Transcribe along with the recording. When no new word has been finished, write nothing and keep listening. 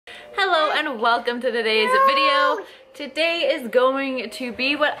and welcome to today's video. Today is going to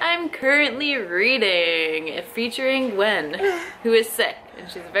be what I'm currently reading, featuring Gwyn, who is sick and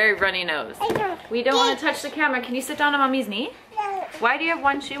she's a very runny nose. We don't want to touch the camera. Can you sit down on mommy's knee? Why do you have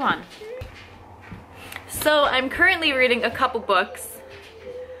one shoe on? So I'm currently reading a couple books.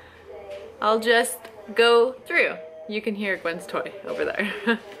 I'll just go through. You can hear Gwen's toy over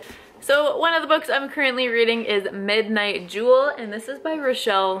there. So one of the books I'm currently reading is Midnight Jewel, and this is by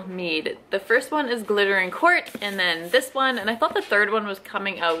Rochelle Mead. The first one is Glittering Court, and then this one, and I thought the third one was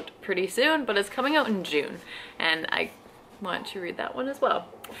coming out pretty soon, but it's coming out in June, and I want to read that one as well.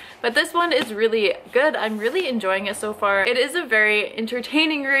 But this one is really good. I'm really enjoying it so far. It is a very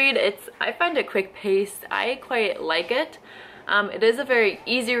entertaining read. I find it quick paced. I quite like it. It is a very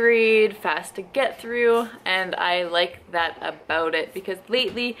easy read, fast to get through, and I like that about it because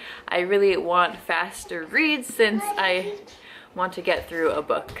lately I really want faster reads since I want to get through a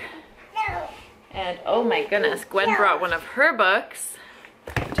book. And oh my goodness, Gwen brought one of her books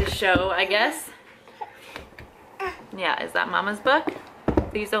to show, I guess. Yeah, is that Mama's book?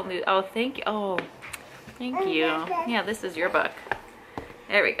 Please don't lose. Oh, thank you. Oh, thank you. Yeah, this is your book.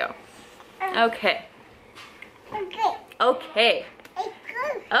 There we go. Okay. Okay.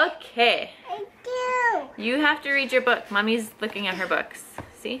 Okay. You have to read your book. Mommy's looking at her books.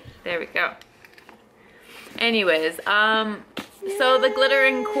 See? There we go. Anyways, so the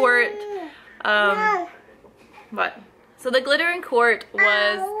Glittering Court, what? So the Glittering Court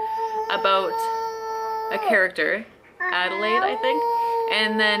was about a character, Adelaide, I think.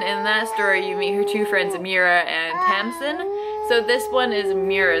 And then in that story, you meet her two friends, Mira and Tamsin. So this one is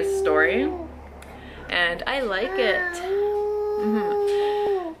Mira's story. And I like it.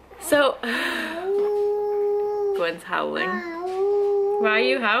 So, Gwen's howling. Why are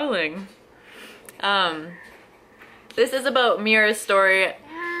you howling? This is about Mira's story.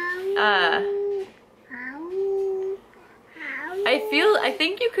 I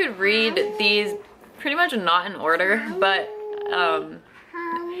think you could read these pretty much not in order, but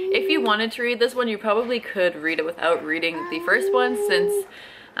if you wanted to read this one, you probably could read it without reading the first one since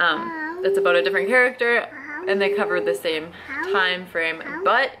it's about a different character and they cover the same time frame.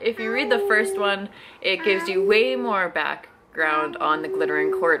 But if you read the first one, it gives you way more background on the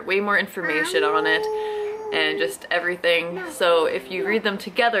Glittering Court, way more information on it and just everything. So if you read them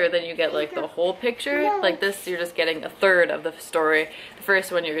together, then you get like the whole picture. Like this, you're just getting a third of the story. The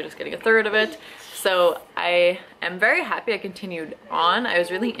first one, you're just getting a third of it. So I am very happy I continued on. I was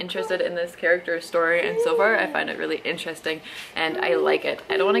really interested in this character's story, and so far I find it really interesting and I like it.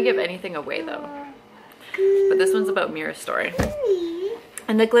 I don't want to give anything away though. But this one's about Mira's story.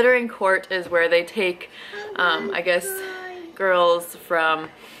 And the Glittering Court is where they take, I guess, girls from,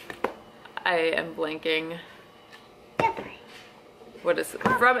 I am blanking. What is it?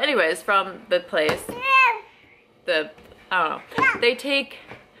 From, anyways, from the place. I don't know. They take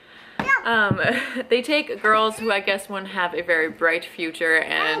girls who I guess won't have a very bright future,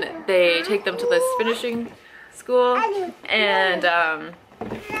 and they take them to this finishing school, and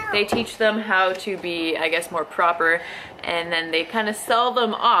they teach them how to be, I guess, more proper, and then they kind of sell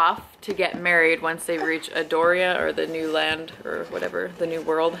them off to get married once they reach Adoria, or the new land, or whatever, the new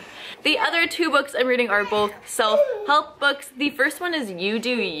world. The other two books I'm reading are both self-help books. The first one is You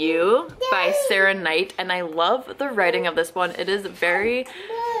Do You by Sarah Knight, and I love the writing of this one. It is very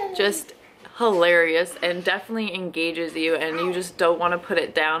just hilarious and definitely engages you, and you just don't want to put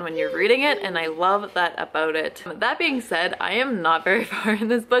it down when you're reading it, and I love that about it. That being said, I am not very far in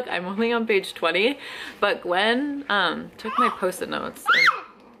this book. I'm only on page 20, but Gwen took my post-it notes and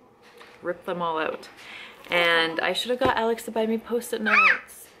ripped them all out, and I should have got Alex to buy me post-it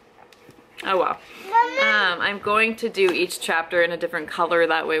notes. Oh well. I'm going to do each chapter in a different color,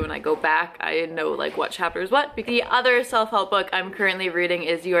 that way when I go back I know like what chapter is what. The other self-help book I'm currently reading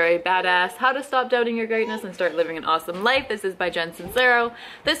is You Are a Badass, How to Stop Doubting Your Greatness and Start Living an Awesome Life. This is by Jen Sincero.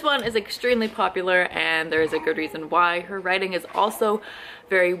 This one is extremely popular and there is a good reason why. Her writing is also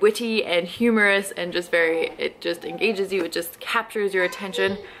very witty and humorous and just it just engages you, it just captures your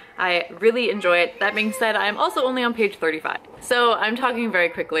attention. I really enjoy it. That being said, I'm also only on page 35. So I'm talking very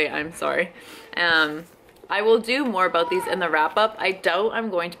quickly, I'm sorry. I will do more about these in the wrap up. I doubt I'm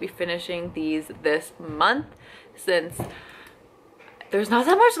going to be finishing these this month since there's not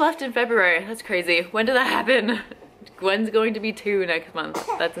that much left in February. That's crazy. When did that happen? Gwen's going to be 2 next month.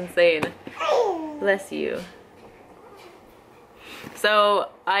 That's insane. Bless you. So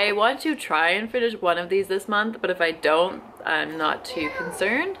I want to try and finish one of these this month, but if I don't, I'm not too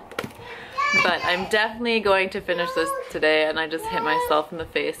concerned. But I'm definitely going to finish this today, and I just hit myself in the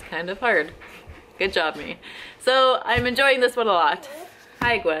face kind of hard. Good job, me. So I'm enjoying this one a lot.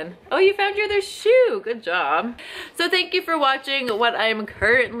 Hi, Gwen. Oh, you found your other shoe. Good job. So thank you for watching what I'm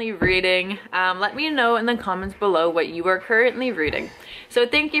currently reading. Let me know in the comments below what you are currently reading. So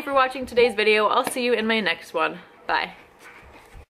thank you for watching today's video. I'll see you in my next one. Bye.